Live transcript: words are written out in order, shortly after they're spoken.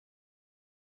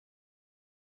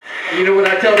You know what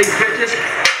I tell these bitches?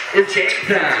 It's game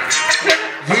time.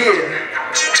 Yeah.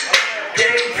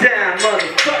 Game time,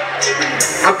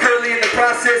 motherfucker. I'm currently in the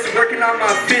process of working on my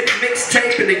 5th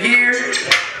mixtape in a year. It's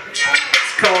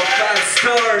called 5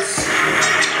 Stars.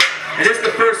 And it's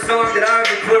the first song that I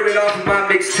recorded off of my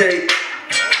mixtape.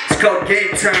 It's called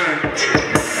Game Time.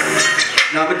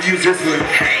 Now I'm gonna use this one.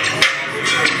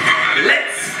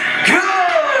 Let's go!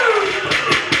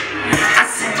 I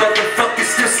see motherfuckers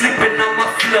still sleeping on my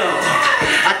floor.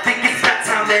 I think it's that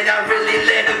time that I really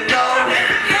let them know.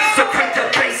 So crank the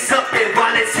bass up and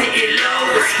while it's hitting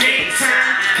low, it's game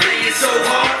time. Playing so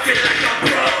hard, feel like I'm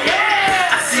pro.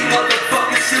 I see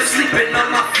motherfuckers still sleeping on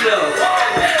my floor.